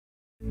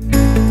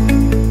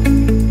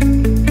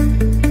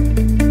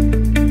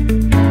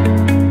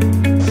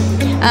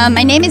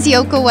My name is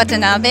Yoko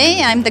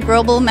Watanabe. I'm the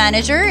Global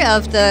Manager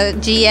of the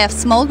GEF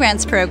Small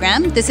Grants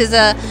Program. This is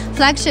a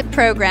flagship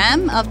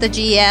program of the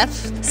GEF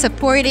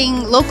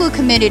supporting local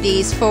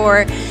communities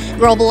for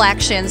global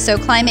action. So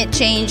climate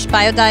change,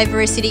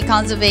 biodiversity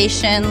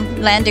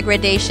conservation, land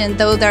degradation,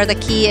 those are the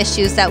key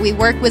issues that we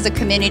work with the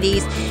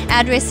communities,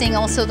 addressing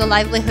also the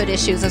livelihood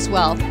issues as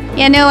well.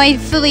 Yeah, no, I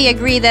fully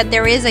agree that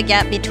there is a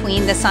gap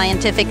between the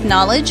scientific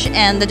knowledge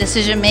and the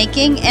decision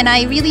making, and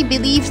I really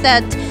believe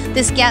that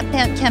this gap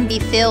can be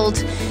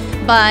filled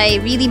by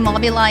really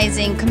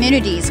mobilizing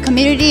communities.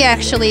 Community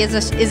actually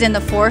is in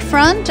the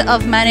forefront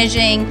of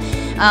managing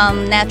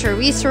natural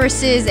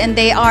resources, and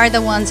they are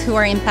the ones who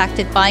are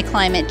impacted by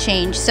climate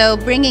change. So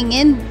bringing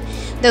in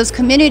those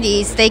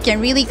communities, they can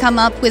really come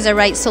up with the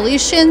right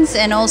solutions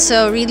and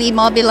also really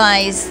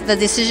mobilize the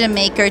decision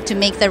maker to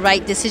make the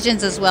right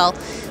decisions as well.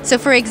 So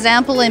for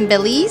example, in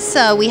Belize,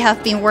 we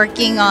have been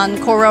working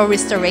on coral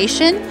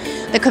restoration.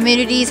 The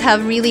communities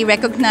have really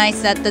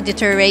recognized that the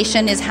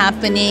deterioration is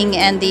happening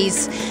and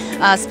these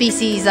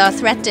species are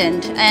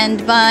threatened.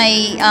 And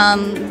by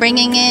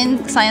bringing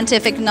in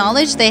scientific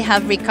knowledge, they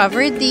have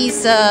recovered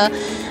these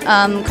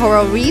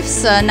coral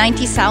reefs.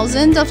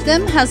 90,000 of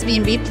them has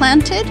been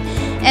replanted.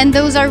 And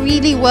those are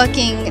really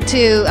working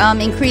to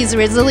increase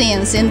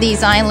resilience in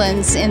these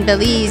islands in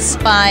Belize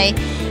by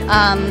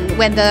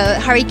when the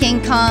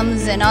hurricane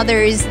comes and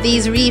others,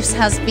 these reefs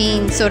has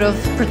been sort of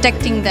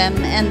protecting them,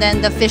 and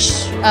then the fish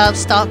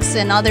stocks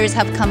and others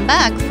have come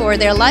back for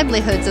their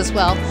livelihoods as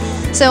well.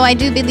 So I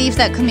do believe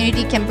that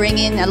community can bring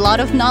in a lot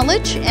of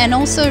knowledge and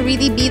also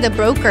really be the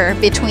broker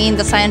between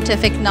the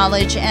scientific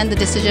knowledge and the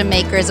decision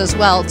makers as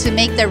well to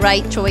make the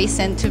right choice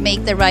and to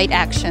make the right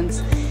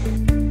actions.